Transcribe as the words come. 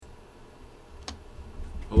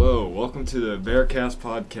welcome to the Bearcast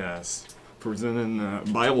Podcast, presenting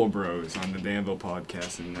Bible Bros on the Danville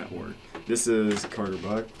Podcasting Network. This is Carter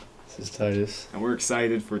Buck. This is Titus. And we're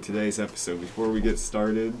excited for today's episode. Before we get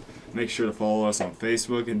started, make sure to follow us on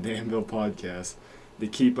Facebook and Danville Podcast to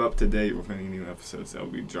keep up to date with any new episodes that will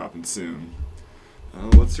be dropping soon.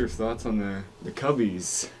 What's your thoughts on the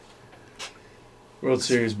Cubbies? World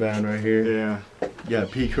Series bound right here. Yeah.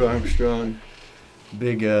 Got Pete Armstrong,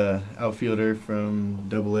 big outfielder from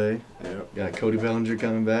AA. Yep. Got Cody Bellinger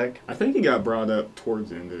coming back. I think he got brought up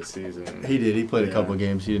towards the end of the season. He did. He played a couple of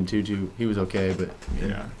games. He didn't he was okay, but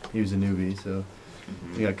yeah, he was a newbie. So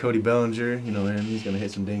we got Cody Bellinger. You know him. He's gonna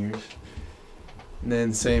hit some dingers. And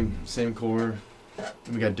then same core.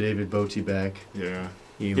 We got David Bote back. Yeah.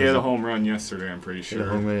 He had a home run yesterday, I'm pretty sure. He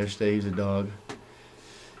had a home run yesterday. He's a dog. And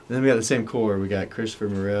then we got the same core. We got Christopher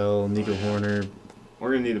Morel, Nico Horner.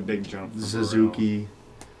 We're going to need a big jump. Suzuki. Morel.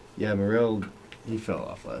 Yeah, Morel, he fell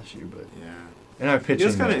off last year, but... Yeah. And our pitching... He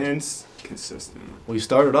was kind of inconsistent. Well, he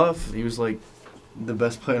started off, he was like the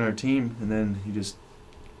best player on our team, and then he just...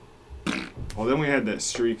 Well, then we had that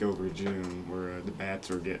streak over June where the bats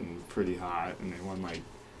were getting pretty hot, and they won like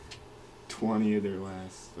 20 of their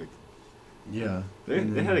last... Yeah.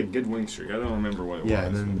 They had a good win streak. I don't remember what it was. Yeah,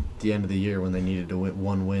 and then at the end of the year when they needed to win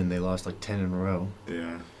one win, they lost like 10 in a row.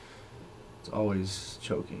 Yeah. It's always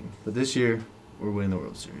choking. But this year, we're winning the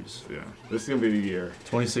World Series. Yeah. This is going to be the year.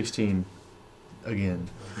 2016, again.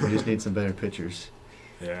 We just need some better pitchers.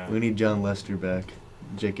 Yeah. We need John Lester back.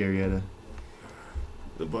 Jake Arrieta.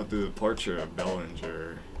 But the departure of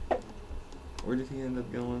Bellinger, where did he end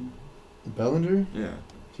up going? Bellinger? Yeah.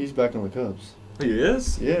 He's back on the Cubs. He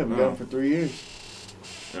is? Yeah, we got him for 3 years.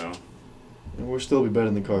 Yeah. And we'll still be better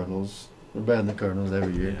than the Cardinals. We're better than the Cardinals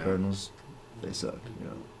every year. Yeah. Cardinals, they suck, you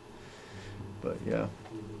know. But, yeah.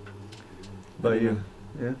 But, yeah.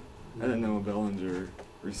 Yeah. I didn't know Bellinger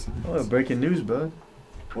recently. Oh, breaking news, bud.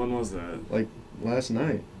 When was that? Like, last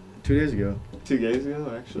night. 2 days ago. 2 days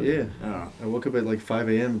ago, actually? Yeah. Oh. I woke up at like 5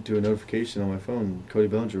 a.m. to a notification on my phone. Cody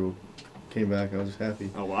Bellinger came back. I was just happy.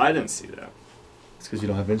 Oh, well, I didn't see that. It's because you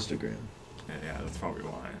don't have Instagram. Yeah, that's probably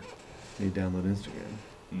why. You need to download Instagram.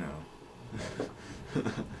 No.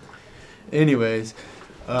 Anyways,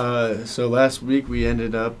 so last week we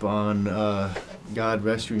ended up on God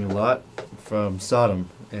rescuing Lot from Sodom,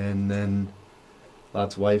 and then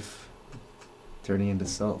Lot's wife turning into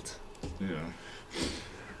salt. Yeah.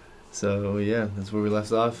 So yeah, that's where we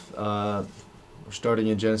left off. We're starting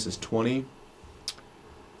in Genesis 20.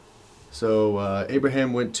 So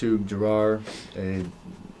Abraham went to Gerar, a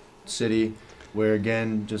city where,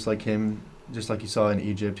 again, just like he saw in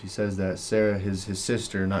Egypt, he says that Sarah, his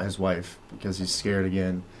sister, not his wife, because he's scared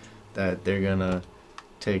again that they're gonna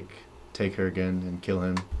take her again and kill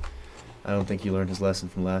him. I don't think he learned his lesson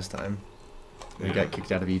from last time. Yeah. He got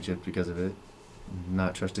kicked out of Egypt because of it,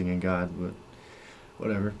 not trusting in God, but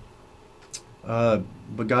whatever.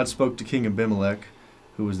 But God spoke to King Abimelech,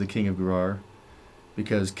 who was the king of Gerar,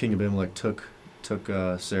 because King Abimelech took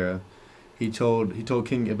Sarah. He told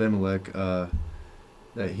King Abimelech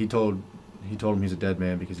that he told him he's a dead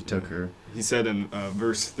man because he took her. He said in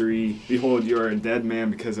verse 3, "Behold, you are a dead man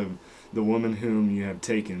because of the woman whom you have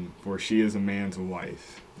taken, for she is a man's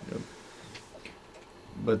wife." Yep.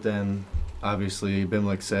 But then, obviously,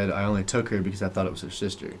 Abimelech said, "I only took her because I thought it was her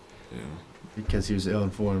sister." Yeah. Because he was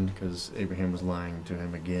ill-informed because Abraham was lying to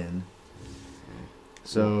him again.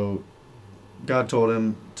 So God told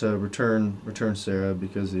him to return Sarah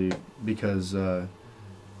because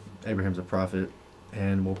Abraham's a prophet,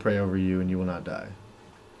 and will pray over you and you will not die.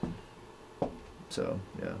 So,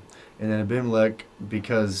 yeah. And then Abimelech,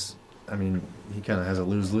 because, he kind of has a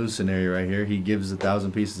lose-lose scenario right here. He gives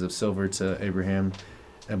 1,000 pieces of silver to Abraham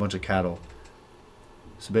and a bunch of cattle.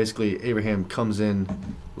 So basically, Abraham comes in,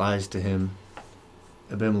 lies to him.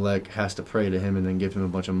 Abimelech has to pray to him and then give him a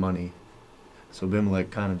bunch of money. So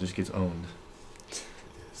Abimelech kind of just gets owned.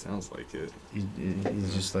 Sounds like it.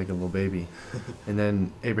 He's just like a little baby. And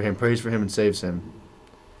then Abraham prays for him and saves him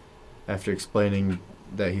after explaining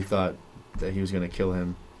that he thought that he was going to kill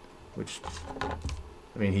him, which,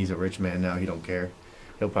 he's a rich man now. He don't care.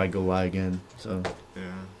 He'll probably go lie again. So,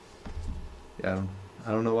 yeah,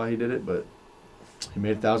 I don't know why he did it, but he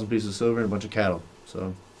made 1,000 pieces of silver and a bunch of cattle.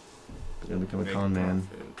 So he's going to become a con man.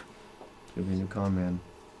 He's going to be a new con man.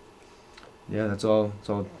 Yeah, that's all. It's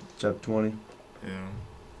all chapter 20. Yeah.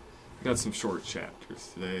 We got some short chapters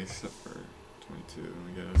today, except for 22,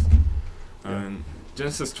 I guess. Yeah.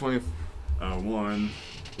 Genesis 21,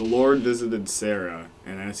 the Lord visited Sarah,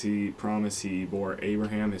 and as he promised, he bore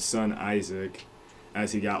Abraham his son Isaac.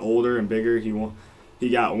 As he got older and bigger, he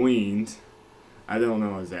got weaned. I don't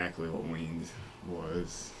know exactly what weaned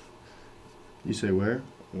was. You say where?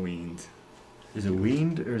 Weaned. Is it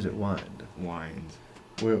weaned or is it wined? Wined.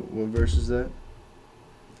 What verse is that?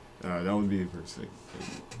 That would be verse 8.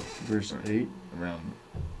 Verse 8? Around.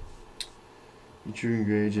 You drew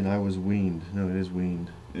your age and I was weaned. No, it is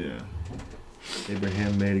weaned. Yeah.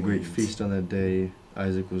 Abraham made a great Weaned. feast on that day.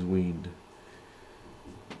 Isaac was weaned.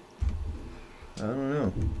 I don't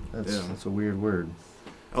know. That's a weird word.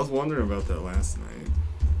 I was wondering about that last night.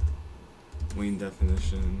 Weaned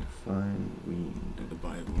definition Fine, weaned. in the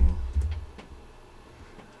Bible.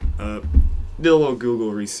 Did a little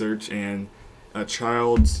Google research, and a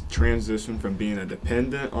child's transition from being a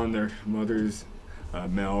dependent on their mother's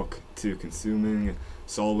milk to consuming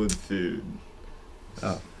solid food.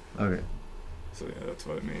 Oh, okay. So yeah, that's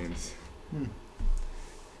what it means. Hmm.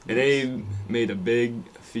 And Abe made a big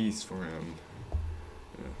feast for him.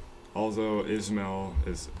 Although Ishmael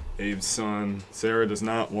is Abe's son, Sarah does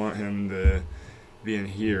not want him to be in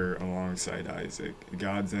here alongside Isaac.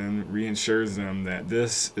 God then reassures them that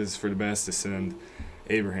this is for the best to send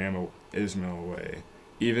Ishmael away.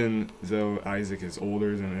 Even though Isaac is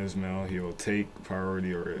older than Ishmael, he will take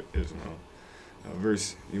priority over Ishmael. You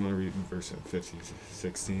want to read verse 15,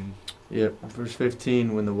 16? Yep, verse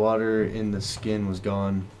 15, when the water in the skin was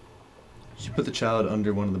gone, she put the child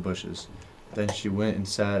under one of the bushes. Then she went and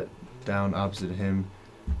sat down opposite him,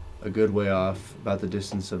 a good way off, about the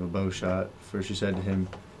distance of a bow shot. For she said to him,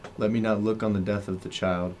 "Let me not look on the death of the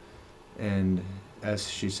child." And as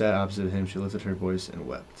she sat opposite him, she lifted her voice and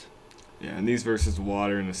wept. Yeah, in these verses, the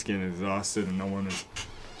water in the skin is exhausted, and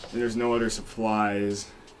there's no other supplies.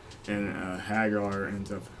 And Hagar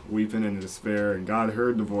ends up weeping in despair, and God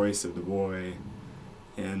heard the voice of the boy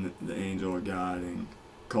and the angel of God, and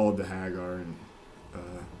called to Hagar and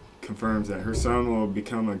confirms that her son will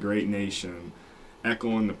become a great nation,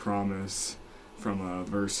 echoing the promise from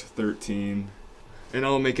verse 13. And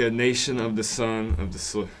I'll make a nation of the son of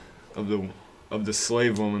the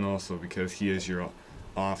slave woman also, because he is your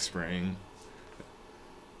offspring.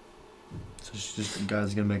 So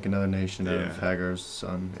God's gonna make another nation out of Hagar's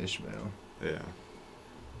son Ishmael. Yeah.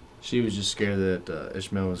 She was just scared that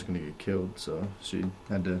Ishmael was gonna get killed, so she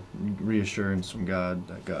had to reassurance from God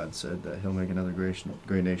that God said that He'll make another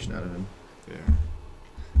great nation out of him. Yeah.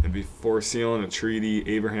 And before sealing a treaty,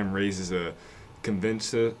 Abraham raises a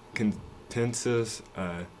contentious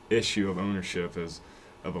issue of ownership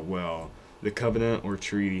of a well. The covenant or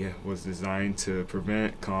treaty was designed to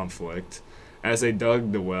prevent conflict. As they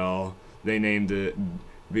dug the well, they named it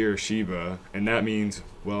Beersheba, and that means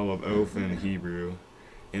well of oath in Hebrew.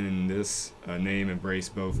 And this name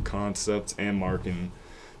embraced both concepts and marking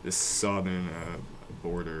the southern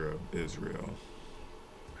border of Israel.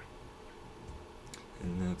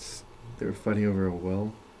 And that's... They were fighting over a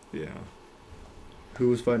well? Yeah. Who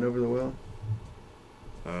was fighting over the well?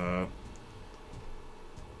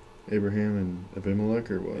 Abraham and Abimelech,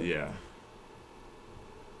 or what? Yeah.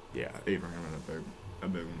 Yeah, Abraham and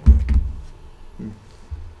Abimelech.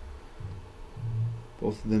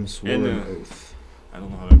 Both of them swore And, an oath. I don't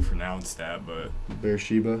know how to pronounce that, but...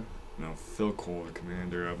 Beersheba? No, Philcol, the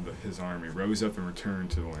commander of his army, rose up and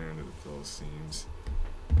returned to the land of the Philistines.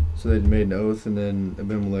 So they'd made an oath, and then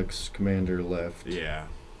Abimelech's commander left. Yeah.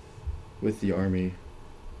 With the army.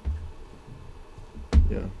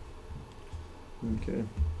 Yeah. Okay.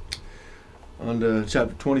 On to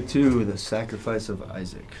chapter 22, the sacrifice of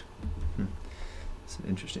Isaac. It's an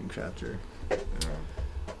interesting chapter. Yeah.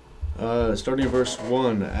 Starting in verse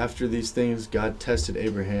 1, after these things, God tested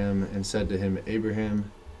Abraham and said to him,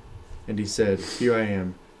 "Abraham," and he said, "Here I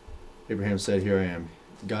am." Abraham said, "Here I am."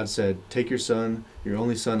 God said, "Take your son, your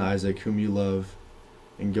only son Isaac, whom you love,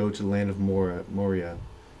 and go to the land of Moriah,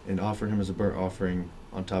 and offer him as a burnt offering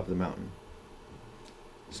on top of the mountain."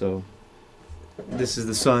 So, this is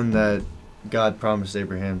the son that God promised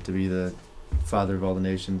Abraham to be the father of all the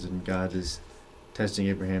nations, and God is testing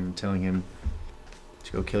Abraham and telling him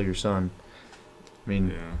to go kill your son. I mean,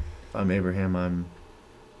 Yeah. if I'm Abraham,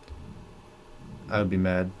 I would be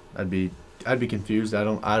mad. I'd be confused.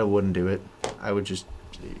 I wouldn't do it. I would just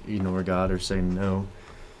ignore God or say no.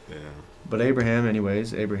 Yeah. But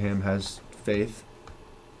Abraham has faith.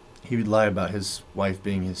 He would lie about his wife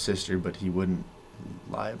being his sister, but he wouldn't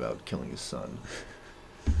lie about killing his son.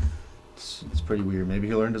 It's pretty weird. Maybe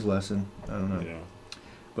he learned his lesson. I don't know. Yeah.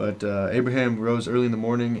 But Abraham rose early in the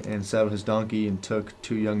morning and saddled his donkey and took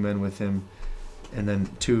 2 young men with him, and then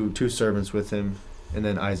two servants with him, and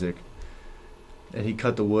then Isaac. And he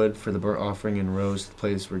cut the wood for the burnt offering and rose to the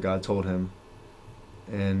place where God told him.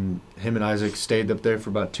 And him and Isaac stayed up there for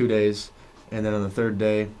about 2 days. And then on the 3rd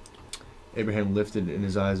day, Abraham lifted in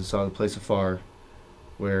his eyes and saw the place afar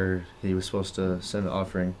where he was supposed to send the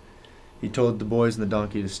offering. he told the boys and the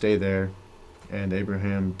donkey to stay there, and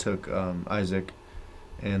Abraham took Isaac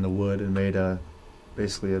and the wood and made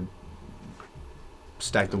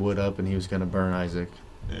stacked the wood up, and he was going to burn Isaac.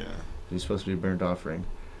 Yeah. He's supposed to be a burnt offering.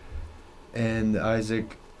 And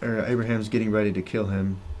Abraham's getting ready to kill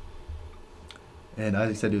him. And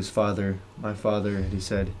Isaac said to his father, "My father,"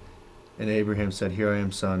 and Abraham said, "Here I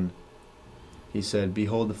am, son." He said,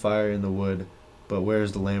 "Behold the fire and the wood, but where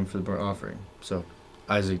is the lamb for the burnt offering?" So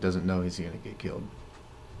Isaac doesn't know he's going to get killed.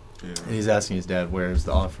 Yeah. And he's asking his dad, "Where is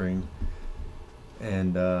the offering?"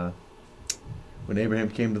 And when Abraham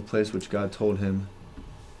came to the place which God told him,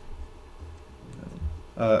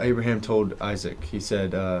 Abraham told Isaac, he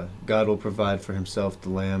said, "God will provide for himself the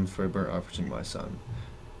lamb for a burnt offering, my son."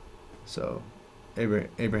 So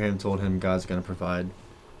Abraham told him God's going to provide,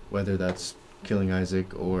 whether that's killing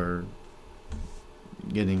Isaac or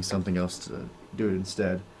getting something else to do it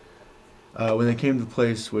instead. When they came to the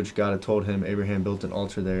place which God had told him, Abraham built an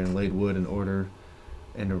altar there and laid wood in order,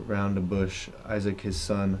 and around a bush Isaac his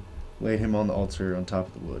son laid him on the altar on top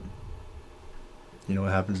of the wood. You know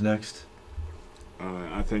what happens next?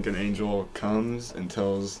 I think an angel comes and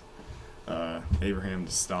tells Abraham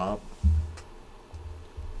to stop.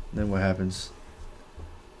 Then what happens?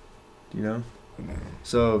 Do you know? No.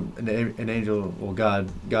 So an angel, well,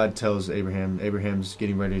 God tells Abraham. Abraham's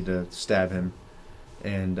getting ready to stab him,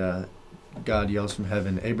 and God yells from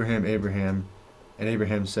heaven, "Abraham, Abraham," and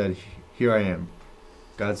Abraham said, "Here I am."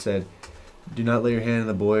 God said, "Do not lay your hand on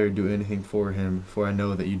the boy or do anything for him, for I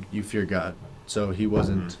know that you fear God." So he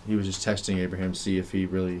wasn't. He was just testing Abraham to see if he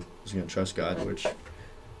really was going to trust God, which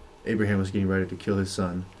Abraham was getting ready to kill his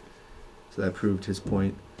son. So that proved his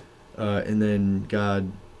point. And then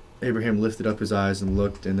Abraham lifted up his eyes and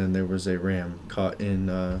looked, and then there was a ram caught in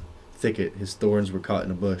a thicket. His thorns were caught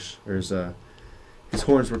in a bush. His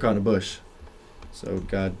horns were caught in a bush. So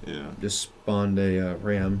God just spawned a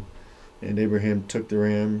ram, and Abraham took the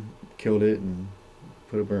ram, killed it, and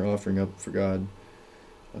put a burnt offering up for God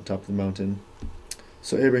on top of the mountain.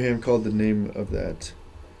 So Abraham called the name of that,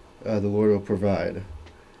 "The Lord will provide."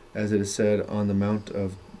 As it is said, "On the mount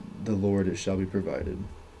of the Lord it shall be provided."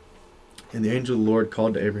 And the angel of the Lord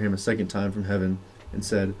called to Abraham a second time from heaven and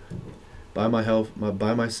said, by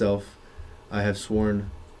myself I have sworn,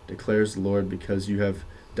 declares the Lord, because you have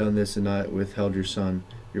done this and not withheld your son,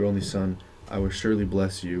 your only son, I will surely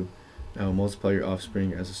bless you. I will multiply your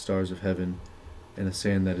offspring as the stars of heaven and the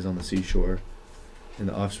sand that is on the seashore, and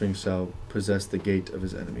the offspring shall possess the gate of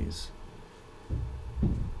his enemies.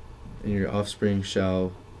 And your offspring's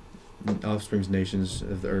nations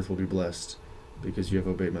of the earth will be blessed, because you have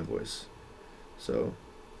obeyed my voice. So,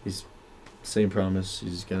 same promise.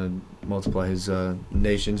 He's gonna multiply his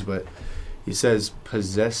nations, but he says,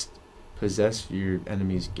 possess your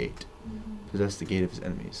enemy's gate. Possess the gate of his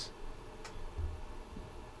enemies.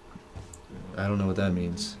 I don't know what that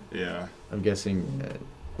means. Yeah. I'm guessing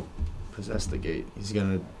possess the gate. He's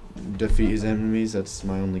gonna defeat his enemies. That's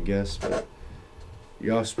my only guess. But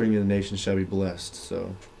your offspring of the nation shall be blessed.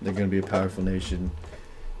 So they're gonna be a powerful nation.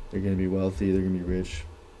 They're gonna be wealthy. They're gonna be rich.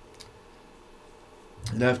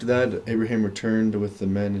 And after that, Abraham returned with the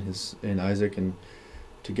men and Isaac, and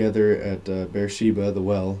together at Beersheba, the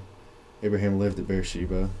well. Abraham lived at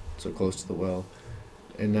Beersheba, so close to the well.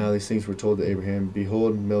 And now these things were told to Abraham.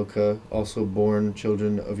 Behold, Milcah also born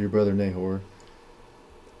children of your brother Nahor.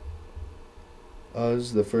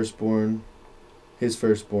 Uz, the firstborn, his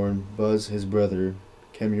firstborn, Buz, his brother,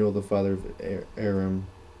 Kemuel, the father of Aram.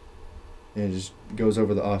 And it just goes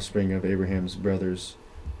over the offspring of Abraham's brothers.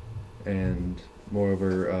 And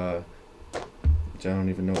moreover, which I don't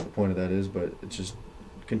even know what the point of that is, but it's just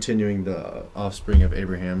continuing the offspring of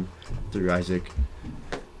Abraham through Isaac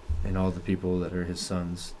and all the people that are his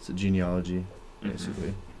sons. It's a genealogy,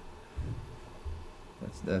 basically.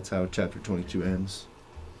 That's how chapter 22 ends.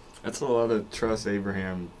 That's a lot of trust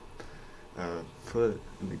Abraham put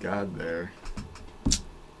into God there.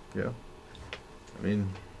 Yeah. I mean,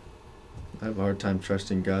 I have a hard time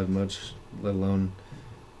trusting God much, let alone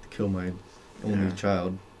to kill my only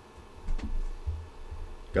child.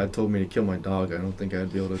 God told me to kill my dog. I don't think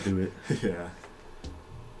I'd be able to do it. Yeah.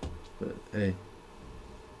 But hey,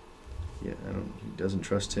 he doesn't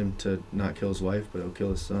trust him to not kill his wife, but he'll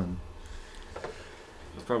kill his son.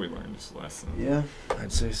 He's probably learned his lesson. Yeah,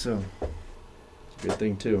 I'd say so. It's a good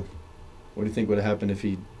thing too. What do you think would have happened if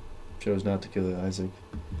he chose not to kill Isaac?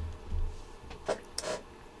 I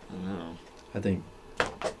don't know. I think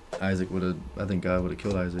God would have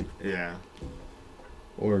killed Isaac. Yeah.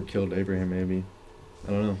 Or killed Abraham, maybe.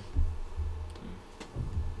 I don't know.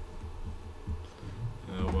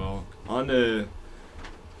 Well, on to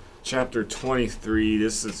chapter 23.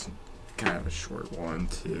 This is kind of a short one,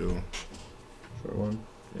 too. Short one.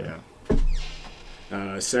 Yeah.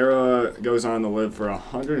 Sarah goes on to live for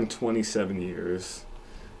 127 years,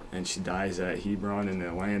 and she dies at Hebron in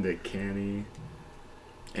the land of Canaan.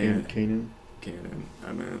 Canaan.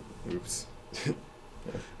 I meant, oops.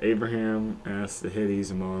 Abraham asked the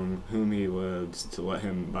Hittites among whom he lives to let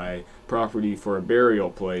him buy property for a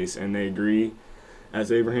burial place, and they agree.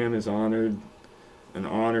 As Abraham is an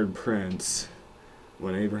honored prince,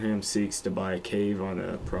 when Abraham seeks to buy a cave on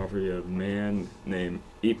the property of a man named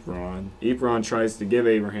Ebron tries to give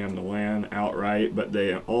Abraham the land outright, but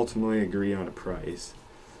they ultimately agree on a price.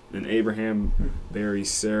 Then Abraham buries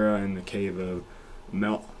Sarah in the cave of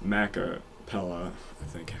Machpelah, I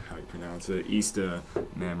think how you pronounce it, east of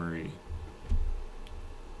Mamre.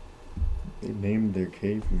 They named their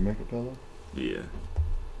cave Machpelah? Yeah.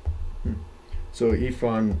 So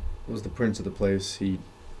Ephron was the prince of the place. He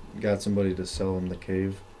got somebody to sell him the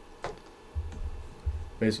cave.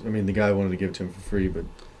 Basically, I mean, the guy wanted to give it to him for free, but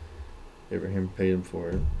Abraham paid him for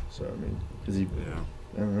it. So, I mean, because he, Yeah.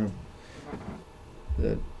 I don't know.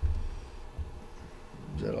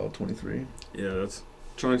 Is that all 23? Yeah, that's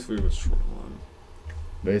 23 was short one.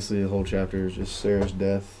 Basically, the whole chapter is just Sarah's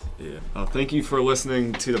death. Yeah. Thank you for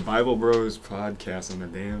listening to the Bible Bros podcast on the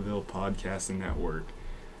Danville Podcasting Network.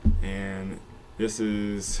 And this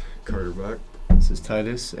is Carter Buck. This is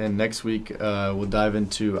Titus, and next week we'll dive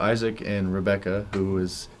into Isaac and Rebecca, who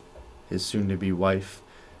is his soon-to-be wife,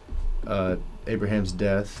 Abraham's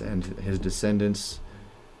death and his descendants,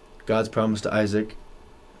 God's promise to Isaac,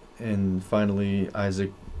 and finally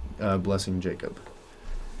Isaac blessing Jacob.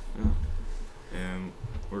 Yeah. And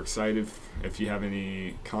we're excited. If you have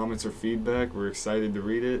any comments or feedback, we're excited to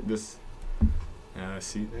read it.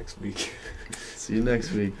 See you next week. See you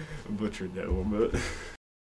next week. I butchered that a little bit.